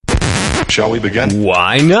Shall we begin?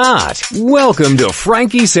 Why not? Welcome to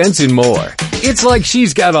FrankieSense and More. It's like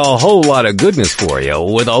she's got a whole lot of goodness for you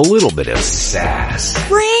with a little bit of sass.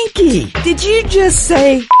 Frankie, did you just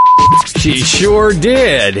say... She sure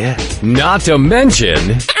did. Not to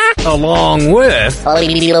mention, along with...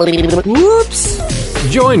 Whoops.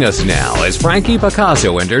 Join us now as Frankie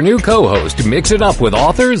Picasso and her new co-host mix it up with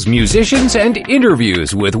authors, musicians, and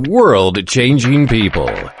interviews with world-changing people.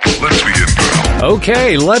 Let's begin, pal.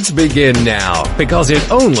 Okay, let's begin now, because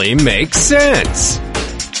it only makes sense.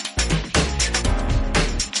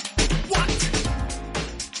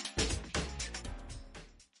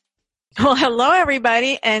 Well, hello,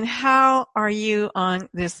 everybody, and how are you on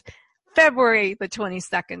this February the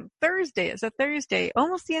 22nd? Thursday. It's a Thursday,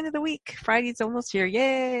 almost the end of the week. Friday's almost here.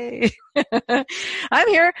 Yay! I'm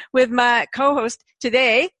here with my co-host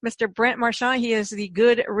today, Mr. Brent Marchant. He is the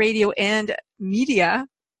Good Radio and Media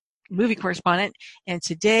movie correspondent, and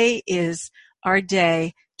today is our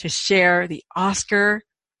day to share the Oscar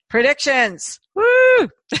predictions. Woo!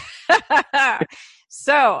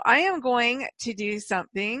 So I am going to do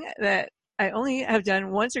something that I only have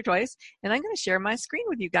done once or twice, and I'm going to share my screen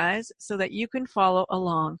with you guys so that you can follow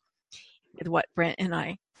along with what Brent and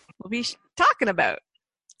I will be talking about.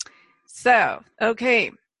 So,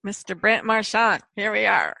 okay, Mr. Brent Marchant, here we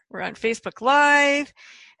are. We're on Facebook Live.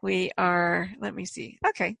 We are, let me see.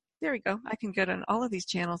 Okay, there we go. I can get on all of these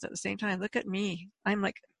channels at the same time. Look at me. I'm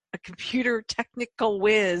like a computer technical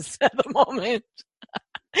whiz at the moment.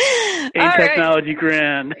 Technology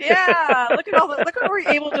grand. Yeah, look what we're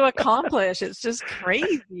able to accomplish. It's just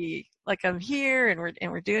crazy. Like I'm here and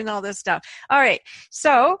we're doing all this stuff. All right.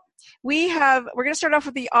 So we're going to start off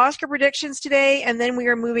with the Oscar predictions today, and then we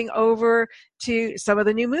are moving over to some of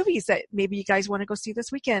the new movies that maybe you guys want to go see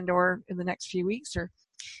this weekend or in the next few weeks, or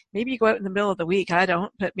maybe you go out in the middle of the week. I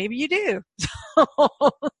don't, but maybe you do. So,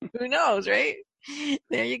 who knows, right?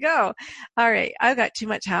 There you go. All right. I've got too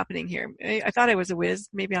much happening here. I thought I was a whiz.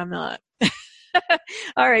 Maybe I'm not.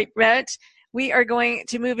 All right, Brent. We are going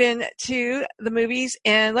to move into the movies,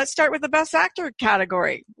 and let's start with the Best Actor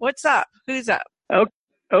category. What's up? Who's up?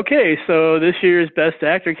 Okay, so this year's Best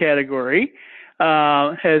Actor category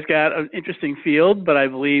has got an interesting field, but I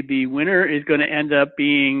believe the winner is going to end up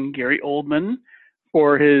being Gary Oldman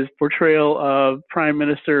for his portrayal of Prime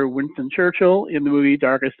Minister Winston Churchill in the movie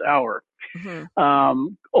Darkest Hour. Mm-hmm.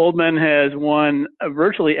 Oldman has won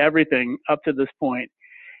virtually everything up to this point,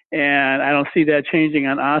 and I don't see that changing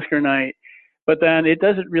on Oscar night. But then it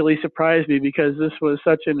doesn't really surprise me because this was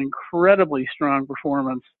such an incredibly strong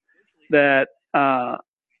performance that,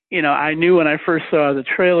 I knew when I first saw the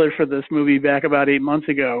trailer for this movie back about 8 months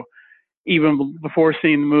ago, even before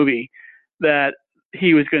seeing the movie, that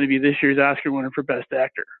he was going to be this year's Oscar winner for Best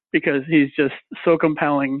Actor because he's just so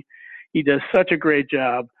compelling. He does such a great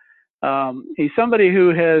job. He's somebody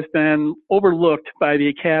who has been overlooked by the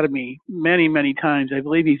Academy many, many times. I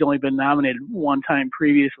believe he's only been nominated one time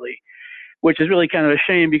previously, which is really kind of a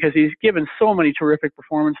shame because he's given so many terrific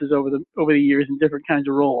performances over the years in different kinds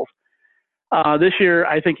of roles. This year,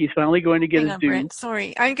 I think he's finally going to get his due. Brent,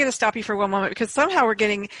 sorry, I'm going to stop you for one moment because somehow we're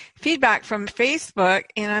getting feedback from Facebook,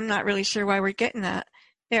 and I'm not really sure why we're getting that.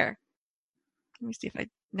 There. Let me see if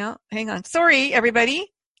no, hang on. Sorry,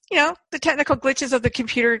 everybody. The technical glitches of the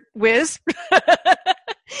computer whiz.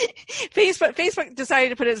 Facebook decided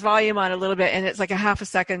to put its volume on a little bit, and it's like a half a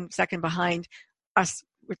second behind us.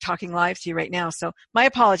 We're talking live to you right now. So my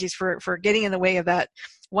apologies for getting in the way of that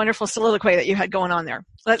wonderful soliloquy that you had going on there.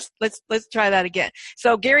 Let's try that again.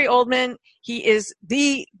 So Gary Oldman, he is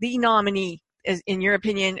the nominee, in your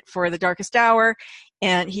opinion, for The Darkest Hour,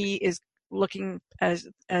 and he is looking as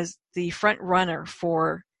the front runner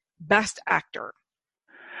for Best Actor.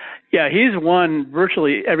 Yeah, he's won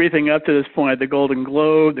virtually everything up to this point: the Golden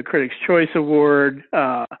Globe, the Critics' Choice Award,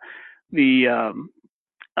 the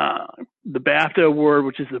BAFTA Award,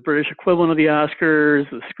 which is the British equivalent of the Oscars,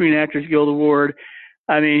 the Screen Actors Guild Award.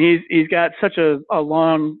 I mean, he's got such a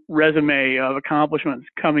long resume of accomplishments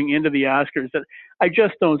coming into the Oscars that I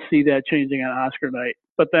just don't see that changing on Oscar night.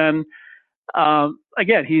 But then,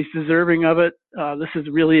 again, he's deserving of it. This is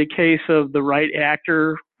really a case of the right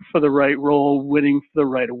actor for the right role winning for the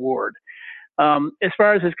right award. As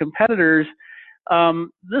far as his competitors,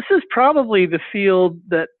 this is probably the field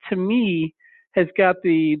that, to me, has got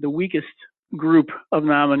the weakest group of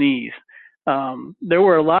nominees. There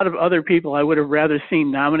were a lot of other people I would have rather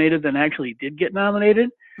seen nominated than actually did get nominated.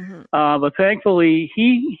 Mm-hmm. But thankfully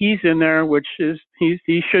he's in there, which is,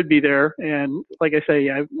 he should be there. And like I say,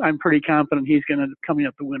 I'm pretty confident he's going to end up coming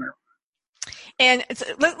up the winner. And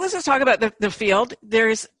let's just talk about the field.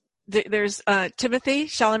 There's Timothée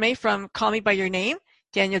Chalamet from Call Me by Your Name.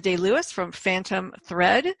 Daniel Day-Lewis from Phantom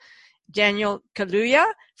Thread, Daniel Kaluuya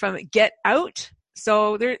from Get Out.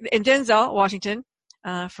 So there, and Denzel Washington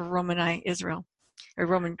for Roman I Israel, or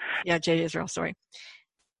Roman, J Israel. Sorry.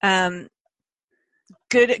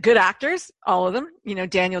 Good actors, all of them.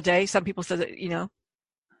 Daniel Day. Some people said that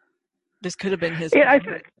this could have been his.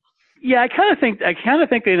 Yeah, I kind of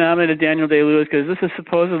think they nominated Daniel Day-Lewis because this is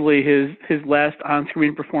supposedly his last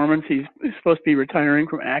on-screen performance. He's supposed to be retiring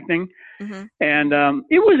from acting, and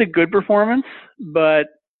it was a good performance, but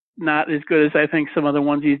not as good as I think some other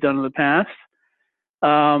ones he's done in the past.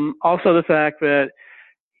 Also, the fact that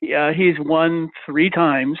he's won 3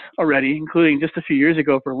 times already, including just a few years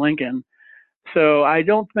ago for Lincoln. So I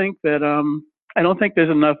don't think there's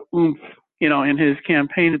enough oomph, in his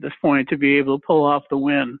campaign at this point to be able to pull off the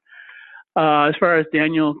win. As far as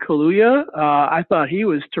Daniel Kaluuya, I thought he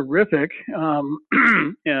was terrific.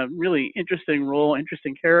 Really interesting role,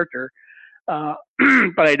 interesting character. But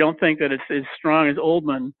I don't think that it's as strong as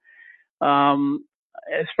Oldman.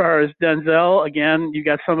 As far as Denzel, again, you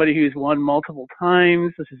got somebody who's won multiple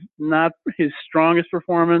times. This is not his strongest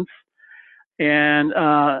performance. And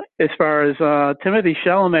as far as Timothée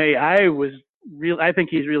Chalamet, I think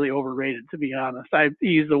he's really overrated, to be honest.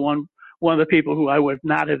 He's the one of the people who I would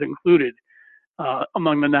not have included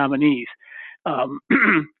among the nominees.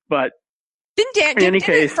 But didn't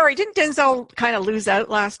Denzel kind of lose out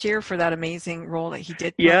last year for that amazing role that he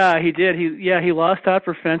did? Yeah, he did. He lost out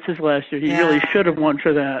for Fences last year. He really should have won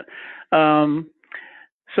for that.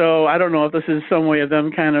 So I don't know if this is some way of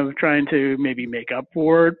them kind of trying to maybe make up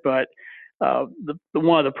for it, but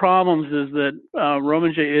one of the problems is that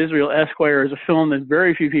Roman J. Israel Esquire is a film that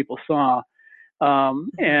very few people saw,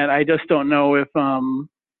 and I just don't know if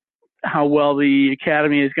how well the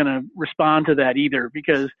Academy is going to respond to that either,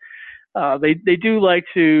 because they do like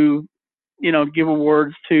to give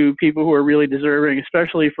awards to people who are really deserving,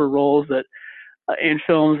 especially for roles that in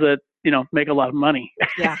films that make a lot of money.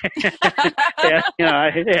 Yeah. I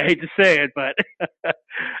hate to say it, but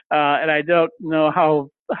and I don't know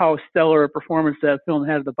how stellar a performance that film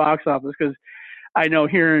had at the box office, because I know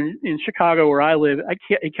here in Chicago where I live,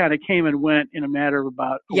 it kind of came and went in a matter of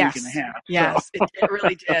about a week and a half. Yes, so. it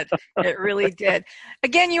really did. It really did.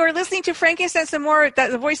 Again, you are listening to FrankieSense and More.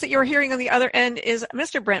 The voice that you're hearing on the other end is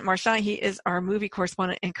Mr. Brent Marchant. He is our movie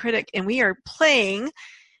correspondent and critic, and we are playing.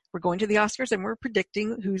 We're going to the Oscars and we're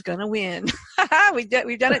predicting who's going to win. We've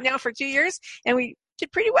done it now for 2 years and we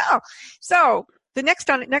did pretty well. So the next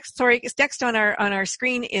on our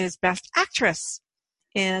screen is Best Actress,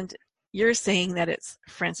 and you're saying that it's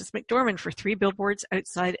Frances McDormand for Three Billboards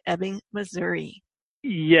Outside Ebbing, Missouri.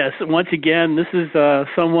 Yes, once again, this is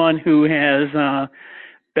someone who has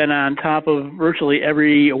been on top of virtually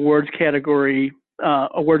every awards category,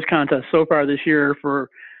 awards contest so far this year for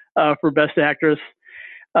Best Actress.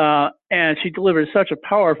 And she delivers such a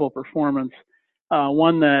powerful performance,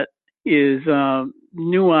 one that is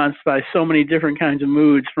nuanced by so many different kinds of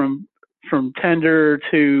moods, from tender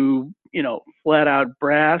to flat out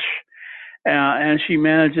brash, and she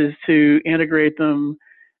manages to integrate them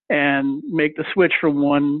and make the switch from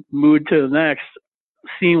one mood to the next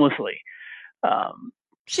seamlessly.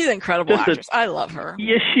 She's an incredible actress. I love her.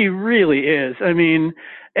 Yes, she really is. I mean,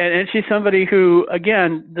 and she's somebody who,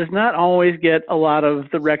 again, does not always get a lot of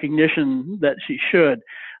the recognition that she should.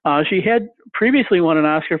 She had previously won an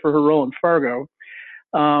Oscar for her role in Fargo,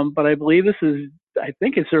 but I believe I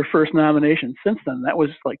think it's her first nomination since then. That was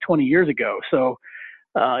like 20 years ago. So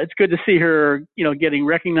it's good to see her, getting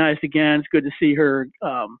recognized again. It's good to see her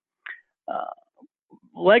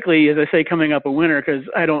likely, as I say, coming up a winner, because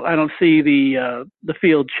I don't see the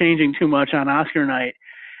field changing too much on Oscar night.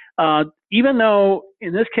 Even though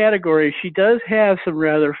in this category she does have some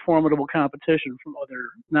rather formidable competition from other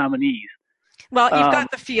nominees. Well, you've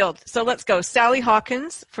got the field, so let's go. Sally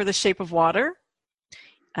Hawkins for The Shape of Water,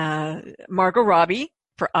 Margot Robbie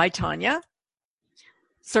for I, TONYA,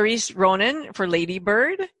 Saoirse Ronan for Lady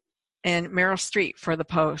Bird, and Meryl Streep for The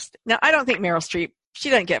Post. Now, I don't think Meryl Streep, she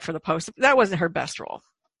didn't get for The Post. That wasn't her best role.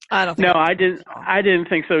 I don't think. No, I didn't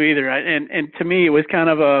think so either. And to me, it was kind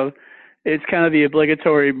of the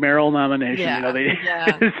obligatory Meryl nomination.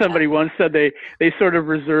 Yeah, somebody once said they sort of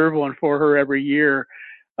reserve one for her every year,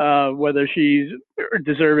 whether she's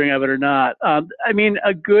deserving of it or not. I mean,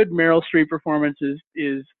 a good Meryl Streep performance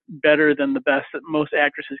is better than the best that most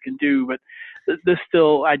actresses can do, but this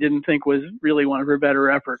still, I didn't think, was really one of her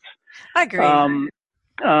better efforts. I agree.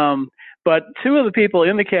 But two of the people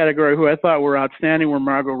in the category who I thought were outstanding were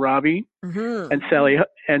Margot Robbie and Sally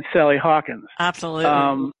Hawkins. Absolutely.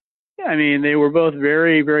 I mean, they were both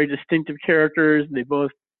very, very distinctive characters. They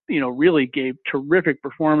both, really gave terrific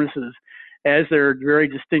performances. as their very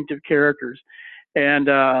distinctive characters. And,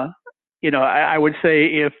 I would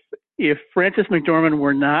say if Frances McDormand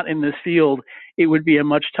were not in this field, it would be a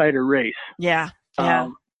much tighter race. Yeah. Yeah.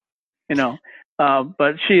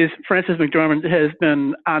 But Frances McDormand has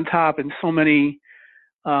been on top in so many,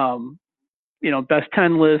 best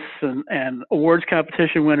 10 lists and awards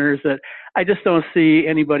competition winners that I just don't see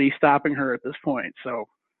anybody stopping her at this point. So,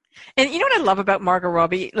 and you know what I love about Margot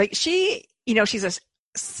Robbie? Like she's a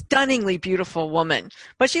stunningly beautiful woman,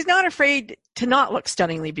 but she's not afraid to not look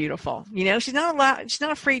stunningly beautiful. She's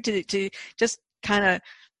not afraid to just kind of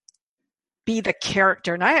be the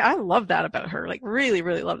character. And I love that about her. Like really,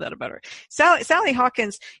 really love that about her. Sally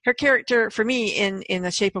Hawkins, her character for me in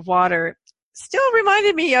The Shape of Water still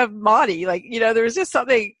reminded me of Maudie. Like, there was just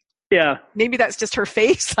something. Yeah. Maybe that's just her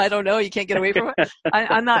face. I don't know. You can't get away from it.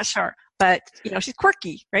 I'm not sure. But, she's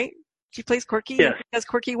quirky, right? She plays quirky. Yes. And does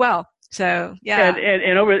quirky well. So, yeah.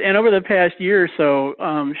 And over the past year or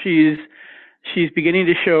so, she's beginning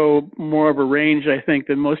to show more of a range, I think,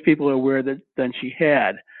 than most people are aware than she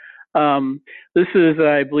had. This is,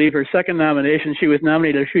 I believe, her second nomination. She was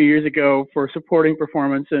nominated a few years ago for supporting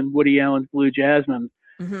performance in Woody Allen's Blue Jasmine.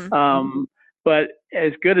 Mm-hmm. But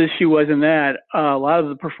as good as she was in that, a lot of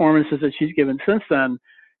the performances that she's given since then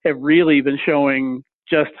have really been showing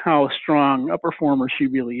just how strong a performer she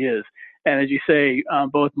really is. And as you say,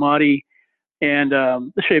 both Maudie and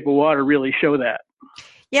The Shape of Water really show that.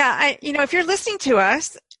 Yeah, if you're listening to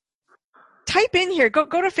us, type in here. Go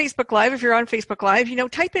to Facebook Live if you're on Facebook Live.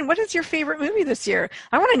 Type in what is your favorite movie this year.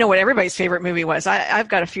 I want to know what everybody's favorite movie was. I've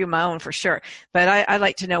got a few of my own for sure, but I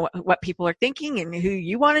like to know what people are thinking and who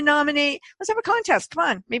you want to nominate. Let's have a contest. Come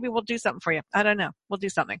on, maybe we'll do something for you. I don't know. We'll do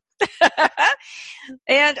something.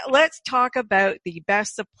 And let's talk about the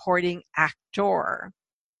Best Supporting Actor.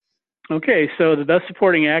 Okay, so the Best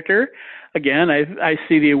Supporting Actor, again, I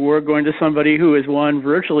see the award going to somebody who has won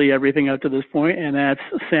virtually everything up to this point, and that's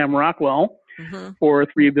Sam Rockwell for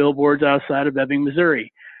Three Billboards Outside of Ebbing,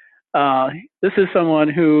 Missouri. This is someone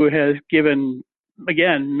who has given,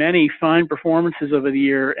 again, many fine performances over the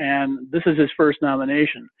year, and this is his first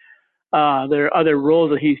nomination. There are other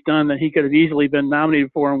roles that he's done that he could have easily been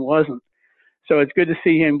nominated for and wasn't. So it's good to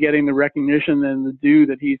see him getting the recognition and the due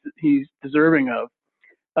that he's deserving of.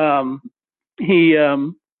 He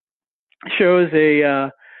shows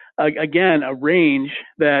again a range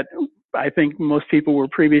that I think most people were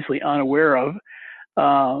previously unaware of,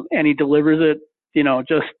 and he delivers it,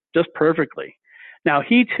 just perfectly. Now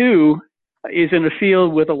he too is in a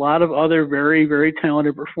field with a lot of other very, very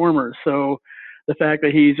talented performers. So the fact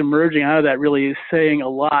that he's emerging out of that really is saying a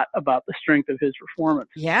lot about the strength of his performance.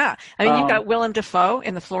 Yeah, I mean, you've got Willem Dafoe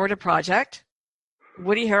in The Florida Project.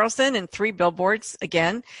 Woody Harrelson in Three Billboards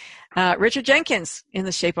again, Richard Jenkins in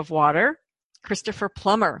The Shape of Water, Christopher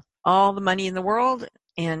Plummer, All the Money in the World,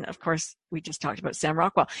 and of course we just talked about Sam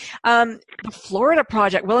Rockwell. The Florida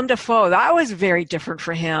Project, Willem Dafoe, that was very different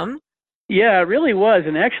for him. Yeah, it really was,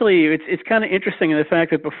 and actually it's kind of interesting in the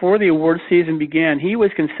fact that before the award season began, he was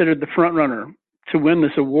considered the front runner to win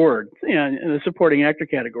this award in the supporting actor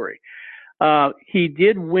category. He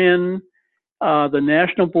did win the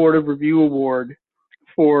National Board of Review Award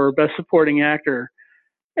for Best Supporting Actor,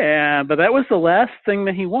 but that was the last thing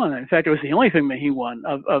that he won. In fact, it was the only thing that he won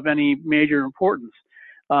of any major importance.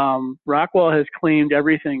 Rockwell has claimed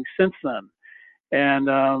everything since then,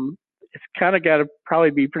 and it's kind of got to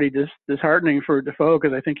probably be pretty disheartening for Dafoe,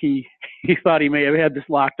 because I think he thought he may have had this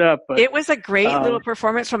locked up. But it was a great little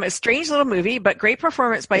performance from a strange little movie, but great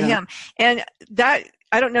performance by him. And that,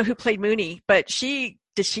 I don't know who played Mooney, but is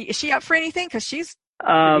she up for anything? Because she's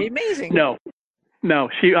pretty amazing. No,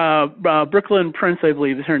 she Brooklyn Prince, I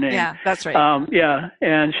believe, is her name. Yeah, that's right.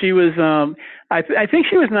 And she was I think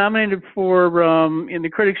she was nominated for in the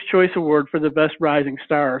Critics' Choice Award for the Best Rising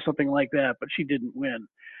Star or something like that, but she didn't win.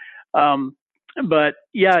 But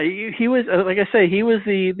yeah, he was, like I say, he was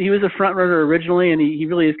a front runner originally, and he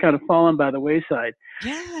really has kind of fallen by the wayside.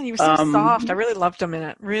 Yeah, he was so soft. I really loved him in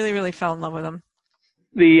it. Really, really fell in love with him.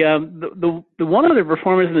 The one other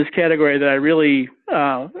performance in this category that I really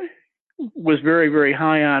was very, very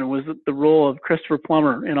high on was the role of Christopher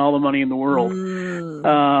Plummer in All the Money in the World.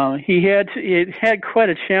 He had quite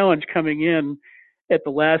a challenge coming in at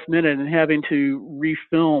the last minute and having to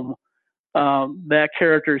refilm that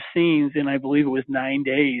character's scenes in, I believe it was 9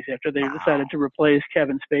 days after they decided to replace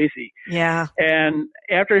Kevin Spacey. Yeah. And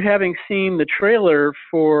after having seen the trailer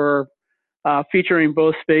for featuring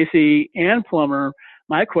both Spacey and Plummer,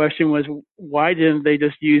 my question was, why didn't they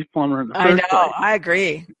just use Plummer in the first place? I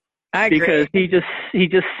agree. Because he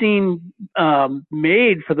just seemed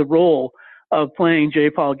made for the role of playing J.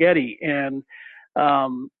 Paul Getty, and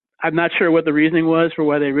I'm not sure what the reasoning was for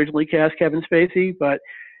why they originally cast Kevin Spacey, but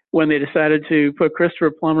when they decided to put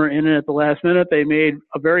Christopher Plummer in it at the last minute, they made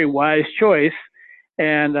a very wise choice.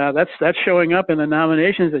 And that's showing up in the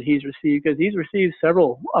nominations that he's received, because he's received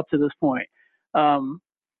several up to this point.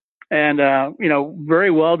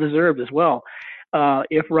 Very well deserved as well.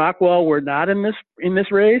 If Rockwell were not in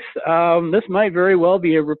this race, this might very well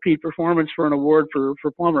be a repeat performance for an award for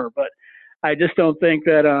Plummer. But I just don't think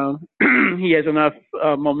that he has enough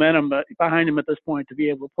momentum behind him at this point to be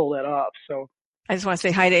able to pull that off. So I just want to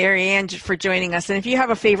say hi to Ariane for joining us. And if you have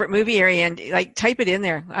a favorite movie, Ariane, type it in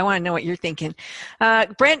there. I want to know what you're thinking.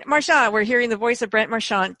 Brent Marchant, we're hearing the voice of Brent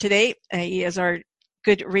Marchant today. He is our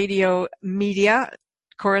good radio media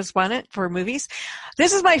correspondent for movies.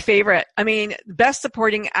 This is my favorite. I mean, best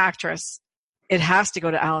supporting actress. It has to go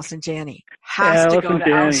to Alison Janney. Alison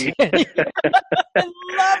Janney.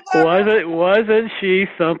 Wasn't she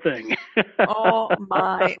something? Oh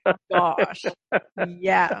my gosh.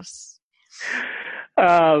 Yes.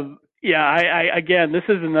 Again, this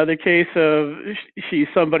is another case of she's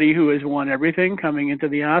somebody who has won everything coming into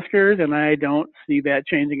the Oscars, and I don't see that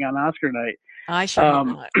changing on Oscar night. I sure hope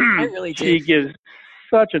not. I really do. She gives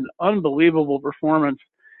such an unbelievable performance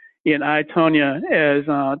in I, TONYA as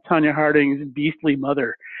Tonya Harding's beastly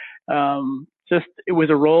mother. It was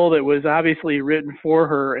a role that was obviously written for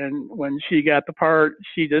her, and when she got the part,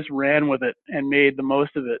 she just ran with it and made the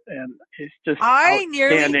most of it, and it's just I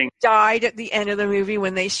outstanding. Nearly died at the end of the movie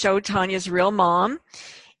when they showed Tanya's real mom,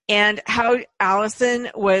 and how Allison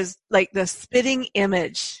was like the spitting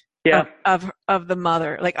image of the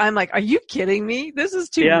mother. Like, I'm like, are you kidding me? This is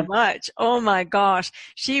too much. Oh my gosh.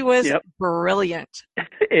 She was brilliant.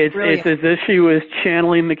 It's as if she was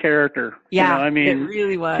channeling the character. Yeah, I mean, it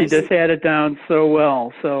really was. She just had it down so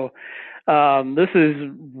well. So this is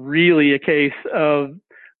really a case of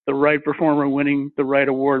the right performer winning the right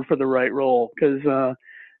award for the right role, because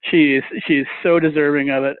she is so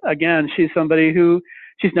deserving of it. Again, she's somebody who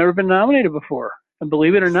she's never been nominated before. And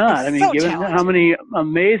believe it or not, given how many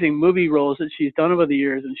amazing movie roles that she's done over the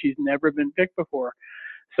years, and she's never been picked before.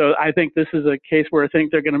 So I think this is a case where I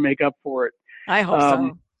think they're going to make up for it. I hope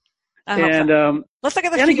so. Let's look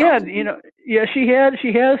at the field. Again, she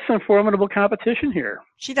has some formidable competition here.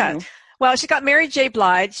 She does. Well, she got Mary J.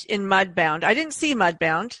 Blige in Mudbound. I didn't see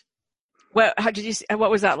Mudbound. What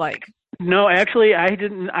was that like? No, actually, I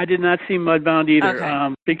did not see Mudbound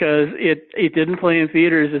either, because it didn't play in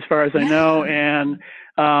theaters as far as I know, and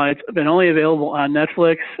it's been only available on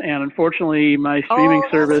Netflix. And unfortunately, my streaming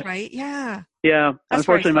service. Right. Yeah. Yeah.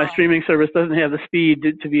 Unfortunately, my streaming service doesn't have the speed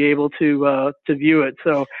to be able to view it.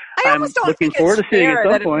 So I'm looking forward to seeing it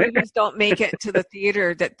at some point. If movies don't make it to the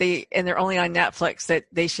theater and they're only on Netflix, that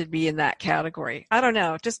they should be in that category. I don't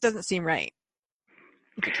know. It just doesn't seem right.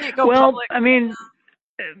 You can't go public. I mean,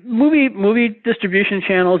 movie distribution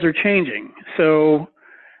channels are changing. So,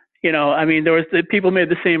 people made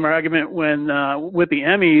the same argument when with the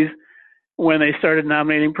Emmys, when they started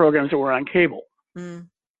nominating programs that were on cable. And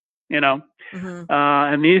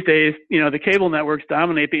these days, the cable networks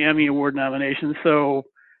dominate the Emmy Award nominations. So,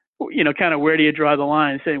 kind of where do you draw the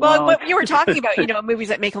line? Say, but you were talking about, movies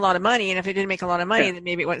that make a lot of money, and if it didn't make a lot of money, then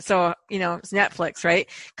maybe it went. So, it's Netflix, right?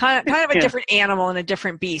 Kind of a different animal and a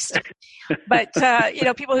different beast. But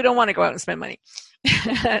people who don't want to go out and spend money.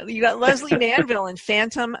 You got Leslie Manville in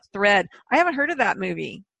Phantom Thread. I haven't heard of that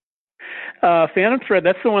movie. Phantom Thread.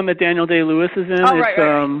 That's the one that Daniel Day-Lewis is in. Oh,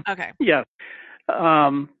 right. Okay. Yeah.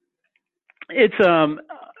 It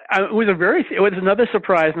was another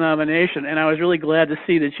surprise nomination, and I was really glad to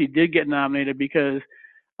see that she did get nominated, because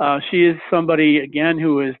she is somebody, again,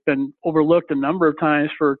 who has been overlooked a number of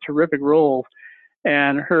times for terrific roles,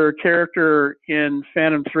 and her character in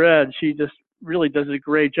Phantom Thread, she just really does a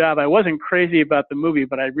great job. I wasn't crazy about the movie,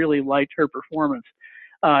 but I really liked her performance.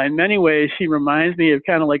 In many ways, she reminds me of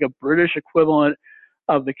kind of like a British equivalent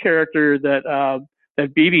of the character that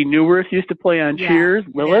Bebe Neuwirth used to play on Cheers,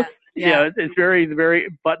 Lilith. Yeah, it's very, very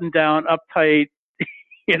buttoned down, uptight,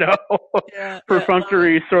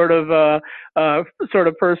 perfunctory sort of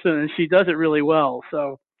person, and she does it really well.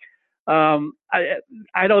 So I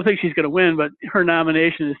don't think she's going to win, but her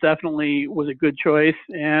nomination was a good choice,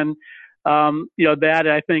 and that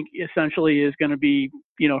I think essentially is going to be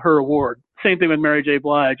her award. Same thing with Mary J.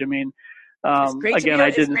 Blige. I mean, it's great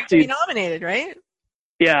to be nominated, right?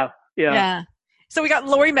 Yeah. So we got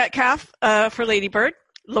Laurie Metcalf for Lady Bird.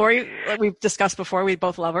 Laurie, we've discussed before, we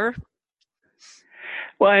both love her.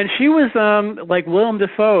 Well, and she was like Willem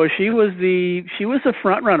Dafoe. She was the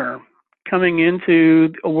front runner coming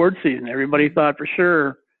into award season. Everybody thought for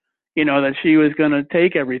sure, that she was going to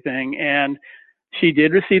take everything, and She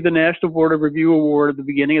did receive the National Board of Review Award at the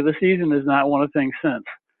beginning of the season, has not won a thing since.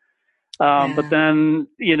 But then,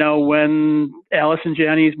 when Alison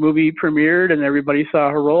Janney's movie premiered and everybody saw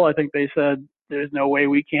her role, I think they said, there's no way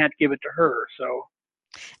we can't give it to her. So.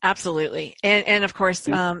 Absolutely. And of course,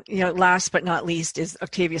 last but not least is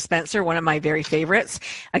Octavia Spencer, one of my very favorites.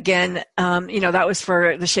 Again, that was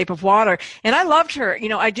for The Shape of Water. And I loved her.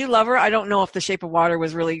 I do love her. I don't know if The Shape of Water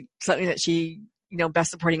was really something that she,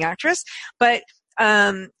 Best Supporting Actress, but,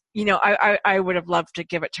 I would have loved to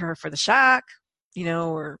give it to her for The Shack,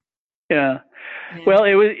 or. Yeah. Well,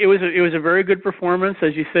 it was a very good performance.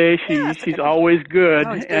 As you say, she's always good.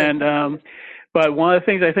 Always good. And, but one of the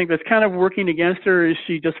things I think that's kind of working against her is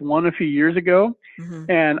she just won a few years ago,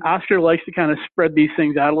 and Oscar likes to kind of spread these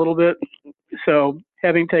things out a little bit. So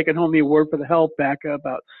having taken home the award for The Help back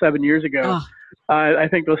about 7 years ago, I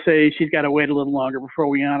think they'll say she's got to wait a little longer before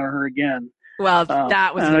we honor her again. Well,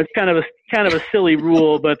 that was. And it's kind of a silly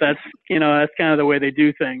rule, but that's that's kind of the way they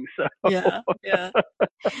do things. So. Yeah.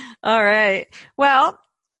 All right. Well,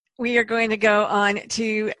 we are going to go on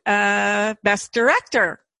to Best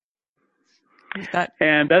Director.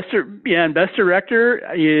 And best director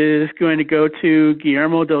is going to go to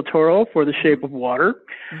Guillermo del Toro for The Shape of Water.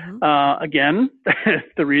 Again,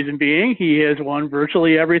 the reason being he has won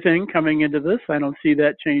virtually everything coming into this. I don't see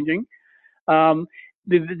that changing.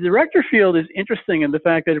 The director field is interesting in the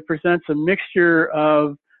fact that it presents a mixture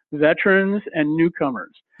of veterans and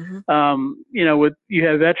newcomers. You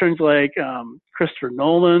have veterans like Christopher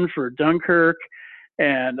Nolan for Dunkirk,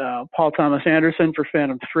 and Paul Thomas Anderson for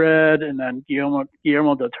Phantom Thread, and then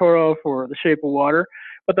Guillermo del Toro for The Shape of Water.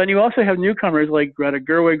 But then you also have newcomers like Greta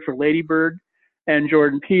Gerwig for Lady Bird and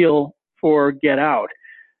Jordan Peele for Get Out.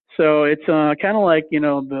 So it's kind of like,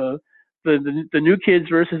 the new kids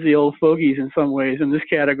versus the old fogies in some ways in this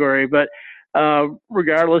category. But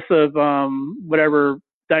regardless of whatever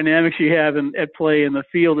dynamics you have at play in the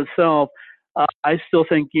field itself, I still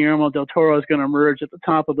think Guillermo del Toro is going to emerge at the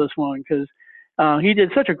top of this one because he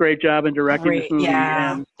did such a great job in directing this movie.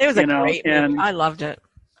 Yeah, and, it was a great movie. I loved it.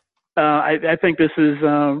 I think this is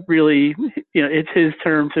really, it's his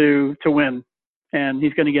turn to win, and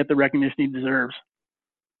he's going to get the recognition he deserves.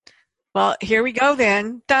 Well, here we go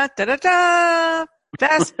then. Da da da da!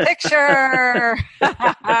 Best Picture.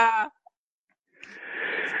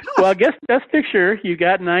 Well, I guess Best Picture, you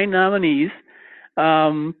got 9 nominees.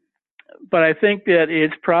 But I think that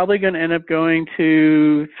it's probably going to end up going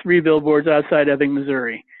to Three Billboards Outside Ebbing,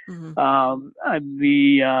 Missouri.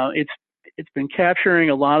 It's been capturing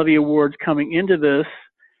a lot of the awards coming into this.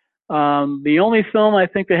 The only film I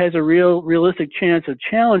think that has a realistic chance of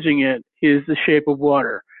challenging it is The Shape of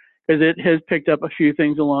Water, because it has picked up a few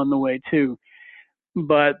things along the way too.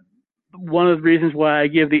 But one of the reasons why I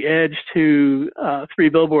give the edge to Three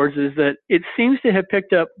Billboards is that it seems to have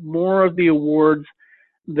picked up more of the awards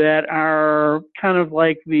that are kind of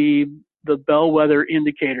like the bellwether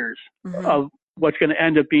indicators of what's going to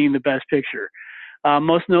end up being the best picture.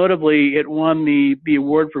 Most notably, it won the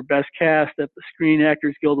award for Best Cast at the Screen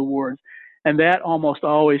Actors Guild Awards, and that almost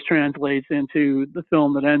always translates into the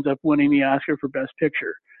film that ends up winning the Oscar for Best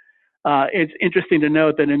Picture. It's interesting to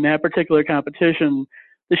note that in that particular competition,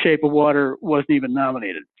 The Shape of Water wasn't even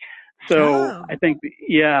nominated. So I think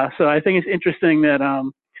it's interesting that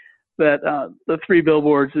the Three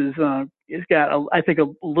Billboards is got I think a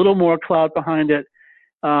little more clout behind it.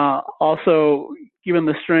 Also, given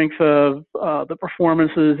the strength of the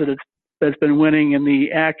performances that's been winning in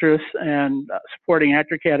the actress and supporting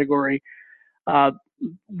actor category,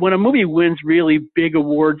 when a movie wins really big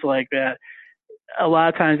awards like that, a lot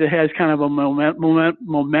of times it has kind of a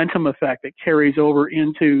momentum effect that carries over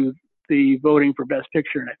into the voting for Best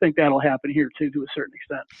Picture, and I think that'll happen here too, to a certain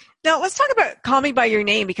extent. Now let's talk about Call Me by Your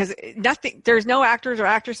Name, because there's no actors or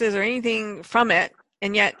actresses or anything from it,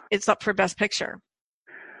 and yet it's up for Best Picture.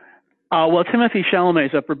 Well, Timothée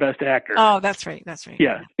Chalamet's up for Best Actor. Oh, that's right.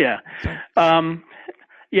 Yeah. I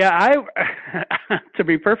to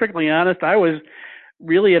be perfectly honest, I was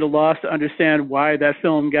really at a loss to understand why that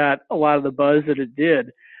film got a lot of the buzz that it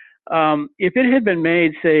did. If it had been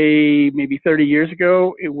made, say, maybe 30 years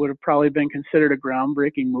ago, it would have probably been considered a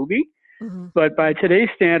groundbreaking movie. But by today's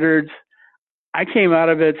standards, I came out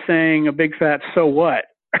of it saying a big fat so what?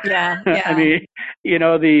 Yeah. I mean,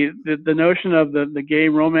 the notion of the gay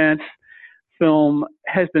romance film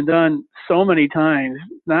has been done so many times,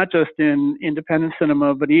 not just in independent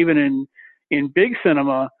cinema, but even in big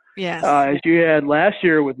cinema. Yes. As you had last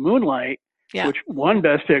year with Moonlight, which won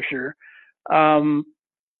Best Picture. There's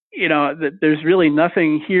really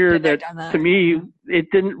nothing here that, to me,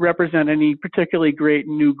 it didn't represent any particularly great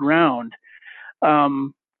new ground.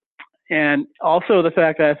 and also the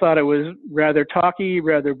fact that I thought it was rather talky,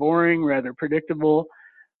 rather boring, rather predictable.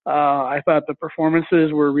 I thought the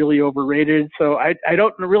performances were really overrated. So I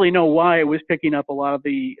don't really know why it was picking up a lot of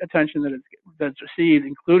the attention that's received,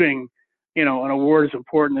 including, an award as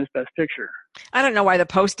important as Best Picture. I don't know why the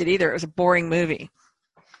Post did either. It was a boring movie.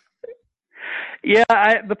 Yeah,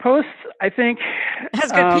 the Post, I think, it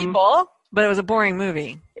has good people, but it was a boring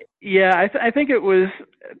movie. Yeah, I think it was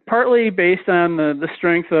partly based on the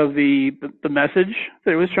strength of the message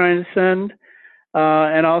that it was trying to send,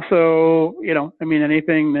 and also,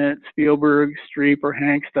 anything that Spielberg, Streep, or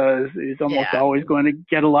Hanks does is almost always going to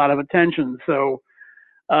get a lot of attention. So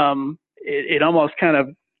it almost kind of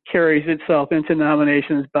carries itself into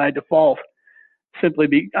nominations by default,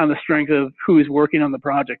 simply on the strength of who's working on the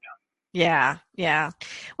project. Yeah.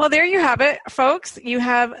 Well, there you have it, folks. You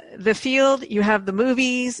have the field, you have the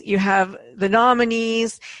movies, you have the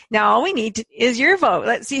nominees. Now all we need is your vote.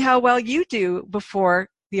 Let's see how well you do before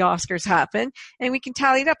the Oscars happen, and we can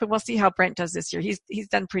tally it up, and we'll see how Brent does this year. He's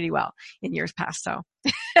done pretty well in years past, so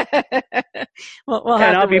we'll have.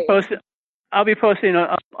 And I'll be posting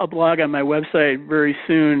a blog on my website very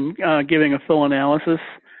soon, giving a full analysis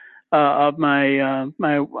of my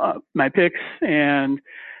picks and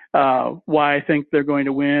why I think they're going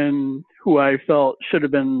to win, who I felt should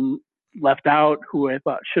have been left out, who I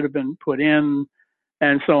thought should have been put in,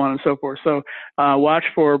 and so on and so forth. So watch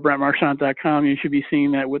for BrentMarchant.com. You should be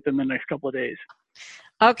seeing that within the next couple of days.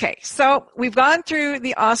 Okay, so we've gone through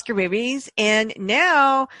the Oscar movies, and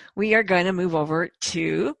now we are going to move over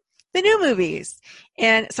to the new movies.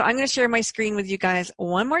 And so I'm going to share my screen with you guys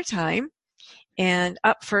one more time. And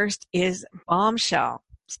up first is Bombshell,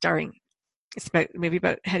 starring, it's about maybe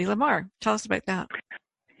about Hedy Lamarr. Tell us about that.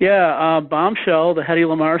 Yeah, Bombshell, the Hedy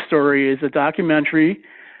Lamarr Story, is a documentary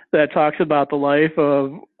that talks about the life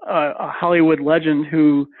of a Hollywood legend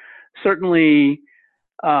who certainly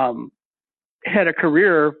had a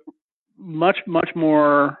career much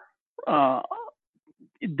more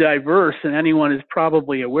diverse than anyone is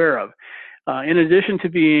probably aware of. In addition to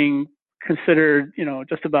being considered,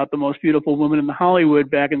 just about the most beautiful woman in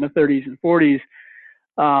Hollywood back in the 30s and 40s,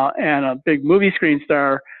 and a big movie screen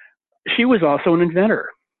star, she was also an inventor.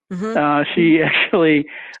 Mm-hmm. She actually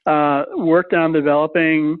worked on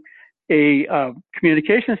developing a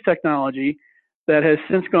communications technology that has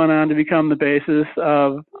since gone on to become the basis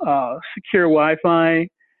of secure Wi-Fi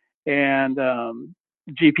and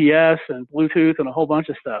GPS and Bluetooth and a whole bunch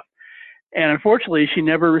of stuff. And unfortunately, she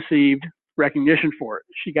never received recognition for it.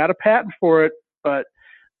 She got a patent for it, but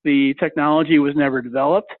the technology was never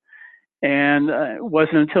developed. And it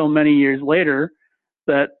wasn't until many years later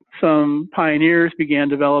that some pioneers began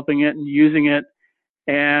developing it and using it,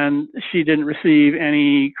 and she didn't receive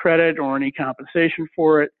any credit or any compensation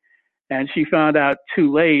for it. And she found out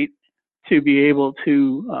too late to be able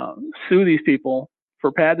to sue these people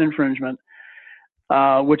for patent infringement,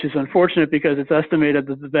 which is unfortunate because it's estimated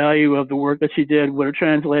that the value of the work that she did would have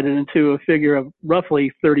translated into a figure of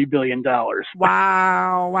roughly $30 billion.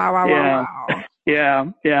 Wow.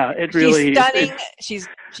 Yeah. It really. She's stunning.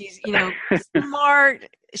 She's smart.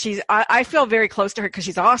 I feel very close to her because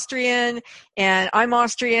she's Austrian and I'm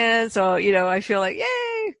Austrian. So, I feel like,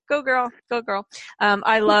 yay, go girl.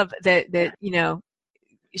 I love that,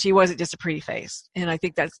 she wasn't just a pretty face. And I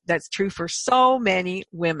think that's true for so many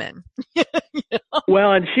women.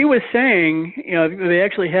 Well, and she was saying, they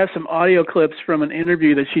actually have some audio clips from an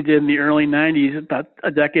interview that she did in the early 90s, about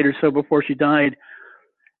a decade or so before she died,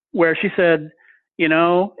 where she said, in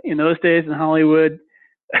those days in Hollywood,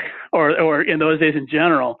 or in those days in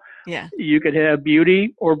general, you could have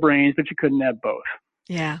beauty or brains, but you couldn't have both.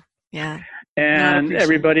 Yeah. And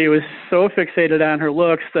everybody was so fixated on her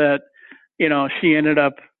looks that, she ended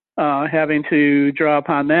up having to draw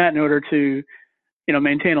upon that in order to,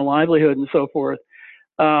 maintain a livelihood and so forth.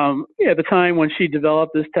 At the time when she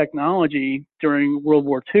developed this technology during World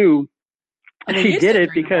War II, she did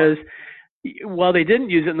it because, they didn't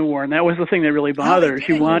use it in the war, and that was the thing that really bothered her.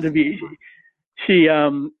 She wanted to be.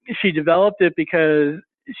 She developed it because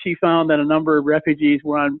she found that a number of refugees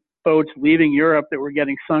were on boats leaving Europe that were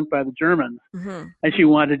getting sunk by the Germans, mm-hmm. and she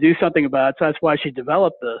wanted to do something about it. So that's why she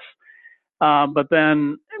developed this. But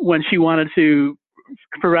then when she wanted to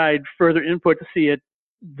provide further input to see it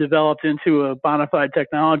developed into a bona fide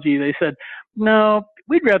technology, they said, no,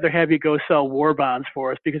 we'd rather have you go sell war bonds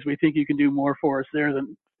for us because we think you can do more for us there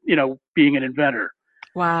than, being an inventor.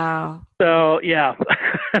 Wow. So, yeah.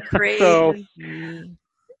 Crazy. So,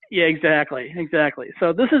 yeah, exactly.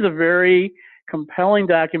 So this is a very compelling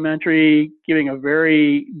documentary giving a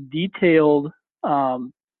very detailed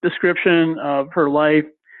description of her life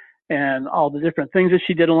and all the different things that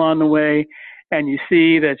she did along the way. And you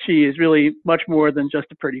see that she is really much more than just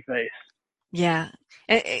a pretty face. Yeah.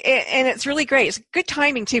 And it's really great. It's good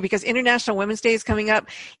timing too, because International Women's Day is coming up,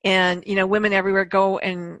 and women everywhere go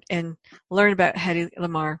and learn about Hedy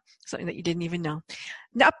Lamarr, something that you didn't even know.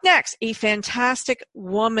 Now, up next, A Fantastic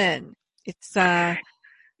Woman. It's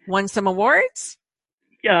won some awards.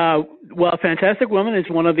 Well, Fantastic Woman is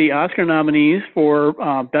one of the Oscar nominees for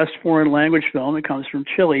Best Foreign Language Film. It comes from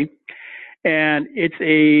Chile, and it's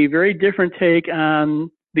a very different take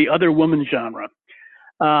on the other woman genre.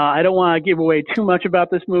 I don't want to give away too much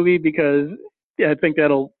about this movie because I think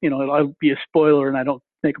it'll be a spoiler, and I don't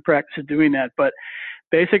make a practice of doing that. But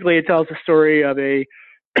basically, it tells the story of a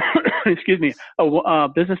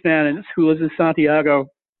businessman who lives in Santiago,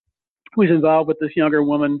 who's involved with this younger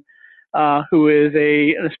woman who is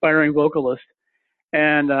an aspiring vocalist,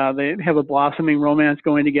 and they have a blossoming romance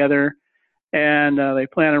going together, and they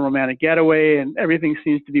plan a romantic getaway, and everything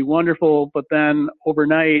seems to be wonderful. But then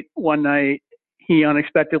one night, he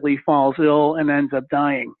unexpectedly falls ill and ends up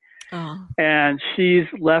dying. Oh. And she's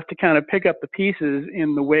left to kind of pick up the pieces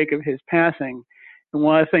in the wake of his passing. And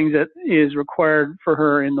one of the things that is required for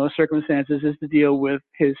her in those circumstances is to deal with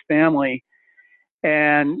his family.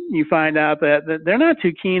 And you find out that they're not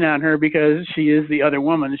too keen on her because she is the other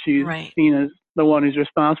woman. She's seen as the one who's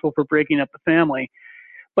responsible for breaking up the family.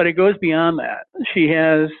 But it goes beyond that. She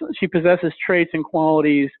possesses traits and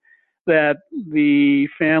qualities that the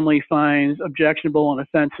family finds objectionable and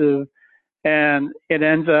offensive, and it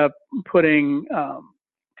ends up putting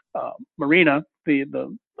Marina,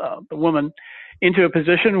 the woman, into a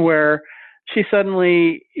position where she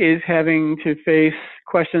suddenly is having to face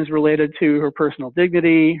questions related to her personal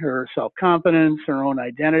dignity, her self-confidence, her own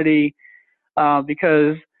identity,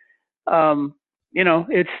 because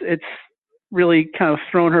it's really kind of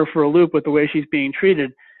thrown her for a loop with the way she's being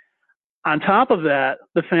treated. On top of that,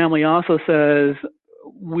 the family also says,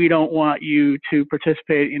 we don't want you to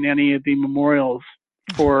participate in any of the memorials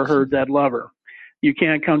for her dead lover. You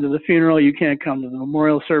can't come to the funeral. You can't come to the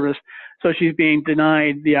memorial service. So she's being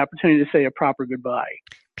denied the opportunity to say a proper goodbye.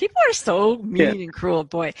 People are so mean and cruel,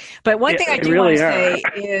 boy. But one thing I do want to say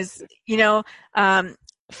is,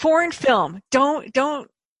 foreign film, don't,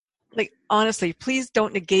 like, honestly, please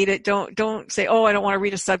don't negate it. Don't say, oh, I don't want to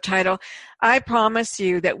read a subtitle. I promise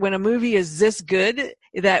you that when a movie is this good,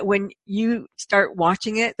 that when you start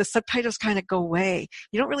watching it, the subtitles kind of go away.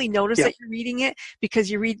 You don't really notice that you're reading it because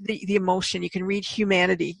you read the emotion. You can read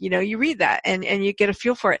humanity. You read that and you get a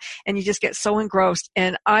feel for it, and you just get so engrossed.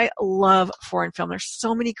 And I love foreign film. There's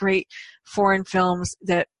so many great foreign films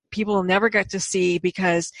that people will never get to see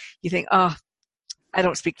because you think, oh, I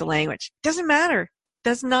don't speak the language. Doesn't matter.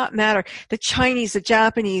 Does not matter. The Chinese, the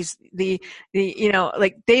Japanese, they've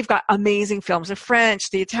got amazing films. The French,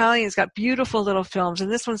 the Italians got beautiful little films,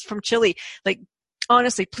 and this one's from Chile. Like,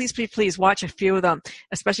 honestly, please watch a few of them,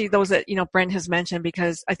 especially those that Brent has mentioned,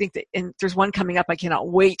 because I think that there's one coming up I cannot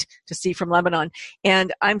wait to see from Lebanon,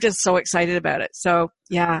 and I'm just so excited about it. So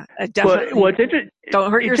yeah, definitely. Well, don't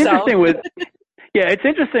hurt yourself. It's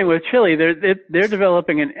interesting with Chile. They're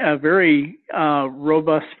developing a very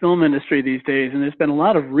robust film industry these days, and there's been a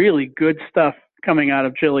lot of really good stuff coming out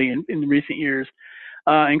of Chile in recent years,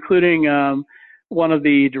 including one of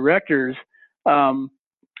the directors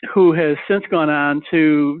who has since gone on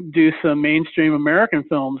to do some mainstream American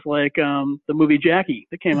films like the movie Jackie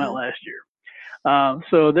that came out last year.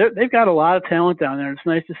 So they've got a lot of talent down there. It's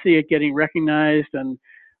nice to see it getting recognized and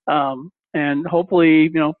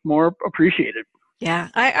hopefully more appreciated. Yeah,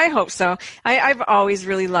 I hope so. I've always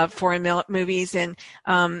really loved foreign movies, and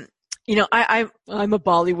I'm a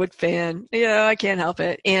Bollywood fan. I can't help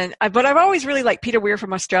it. But I've always really liked Peter Weir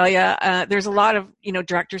from Australia. There's a lot of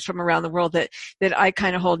directors from around the world that I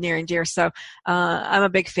kind of hold near and dear. So I'm a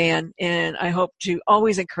big fan, and I hope to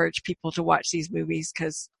always encourage people to watch these movies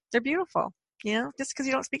because they're beautiful. Just because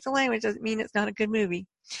you don't speak the language doesn't mean it's not a good movie.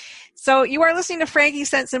 So you are listening to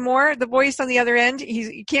FrankieSense and More. The voice on the other end,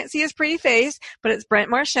 you can't see his pretty face, but it's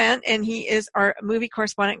Brent Marchant, and he is our movie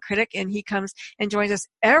correspondent and critic, and he comes and joins us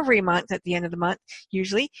every month at the end of the month,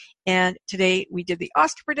 usually. And today we did the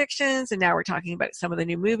Oscar predictions, and now we're talking about some of the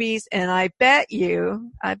new movies. And I bet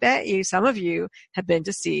you, some of you have been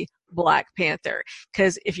to see Black Panther,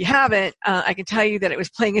 because if you haven't, I can tell you that it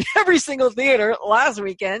was playing in every single theater last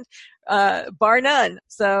weekend, bar none.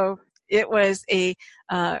 So it was a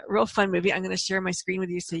real fun movie. I'm going to share my screen with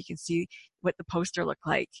you so you can see what the poster looked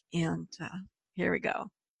like. And here we go.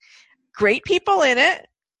 Great people in it.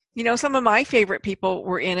 Some of my favorite people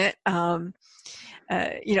were in it.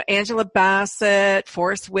 Angela Bassett,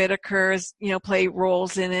 Forrest Whitaker's, play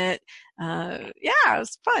roles in it. Yeah, it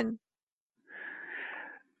was fun.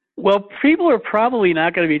 Well, people are probably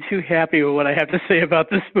not going to be too happy with what I have to say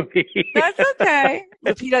about this movie. That's okay.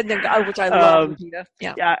 Lupita Nyong'o, which I love. Lupita.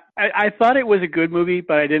 Yeah. Yeah, I thought it was a good movie,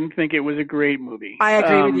 but I didn't think it was a great movie. I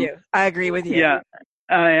agree with you. I agree with you. Yeah,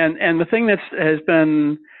 and the thing that has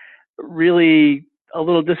been really a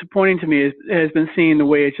little disappointing to me has been seeing the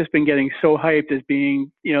way it's just been getting so hyped as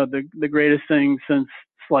being, the greatest thing since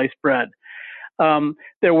sliced bread.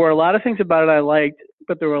 There were a lot of things about it I liked,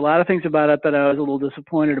 but there were a lot of things about it that I was a little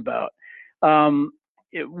disappointed about.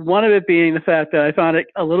 One of it being the fact that I found it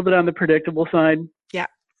a little bit on the predictable side. Yeah.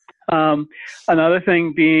 Another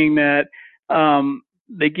thing being that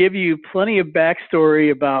they give you plenty of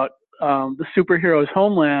backstory about the superhero's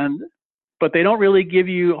homeland, but they don't really give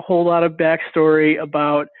you a whole lot of backstory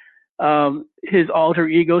about his alter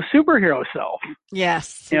ego superhero self.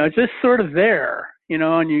 Yes. It's just sort of there,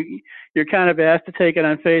 and you're kind of asked to take it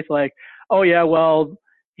on faith, like, oh yeah, well,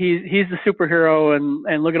 he's the superhero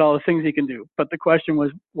and look at all the things he can do. But the question was,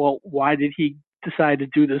 well, why did he decide to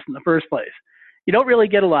do this in the first place? You don't really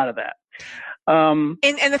get a lot of that. And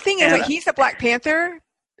the thing is, like, he's the Black Panther,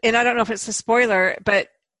 and I don't know if it's a spoiler, but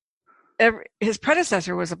his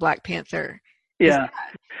predecessor was a Black Panther. Yeah.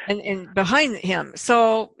 And behind him.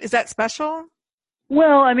 So is that special?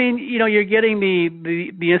 Well, I mean, you're getting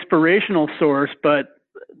the inspirational source, but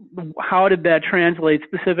how did that translate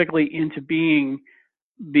specifically into being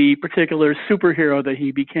the particular superhero that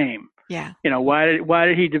he became? Yeah. Why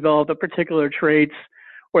did he develop the particular traits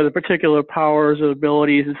or the particular powers or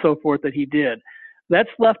abilities and so forth that he did? That's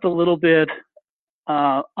left a little bit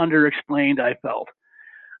underexplained, I felt.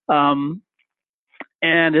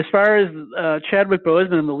 And as far as Chadwick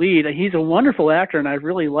Boseman in the lead, he's a wonderful actor, and I've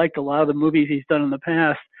really liked a lot of the movies he's done in the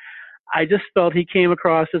past. I just felt he came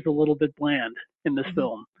across as a little bit bland in this